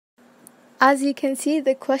As you can see,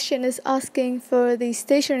 the question is asking for the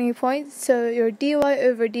stationary point, so your dy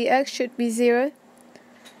over dx should be 0.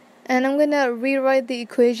 And I'm going to rewrite the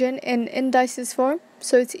equation in indices form,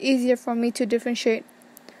 so it's easier for me to differentiate.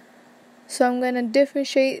 So I'm going to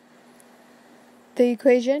differentiate the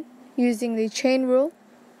equation using the chain rule,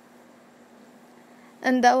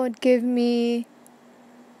 and that would give me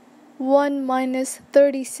 1 minus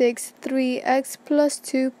 36 3x plus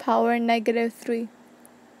 2 power negative 3.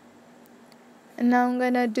 And now I'm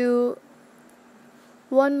going to do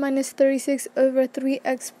 1 minus 36 over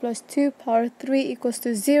 3x plus 2 power 3 equals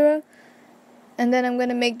to 0. And then I'm going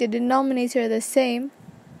to make the denominator the same.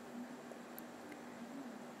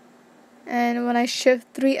 And when I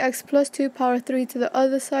shift 3x plus 2 power 3 to the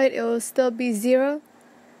other side, it will still be 0.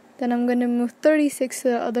 Then I'm going to move 36 to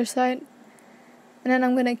the other side. And then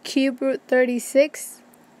I'm going to cube root 36.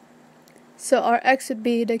 So our x would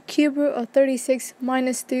be the cube root of 36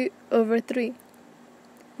 minus 2 over 3.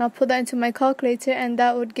 I'll put that into my calculator, and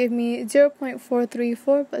that would give me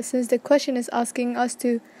 0.434, but since the question is asking us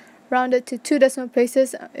to round it to 2 decimal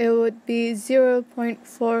places, it would be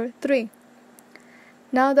 0.43.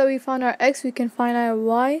 Now that we found our x, we can find our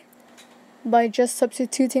y by just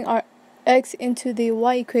substituting our x into the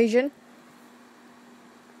y equation.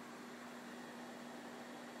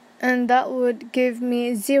 And that would give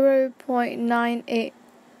me 0.98.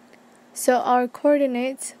 So our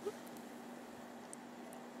coordinates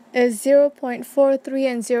is 0.43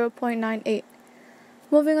 and 0.98.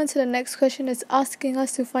 Moving on to the next question, it's asking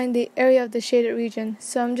us to find the area of the shaded region.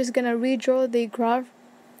 So I'm just going to redraw the graph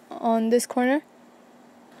on this corner.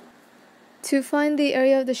 To find the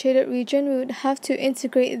area of the shaded region, we would have to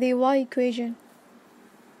integrate the y equation.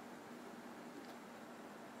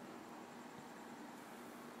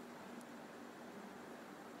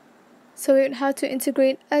 So we would have to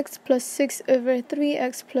integrate x plus 6 over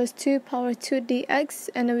 3x plus 2 power 2 dx,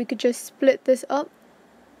 and then we could just split this up,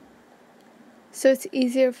 so it's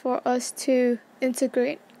easier for us to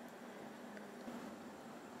integrate.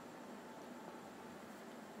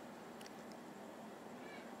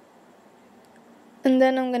 And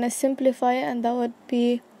then I'm going to simplify it, and that would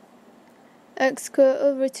be x squared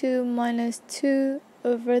over 2 minus 2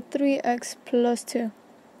 over 3x plus 2.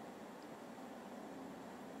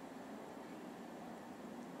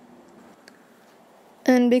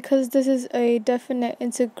 And because this is a definite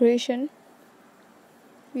integration,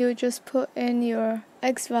 you just put in your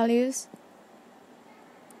x values.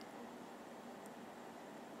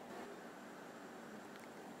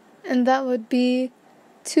 And that would be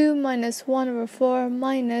 2 minus 1 over 4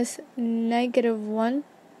 minus negative 1,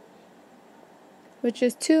 which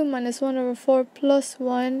is 2 minus 1 over 4 plus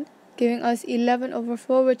 1, giving us 11 over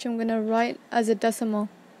 4, which I'm going to write as a decimal.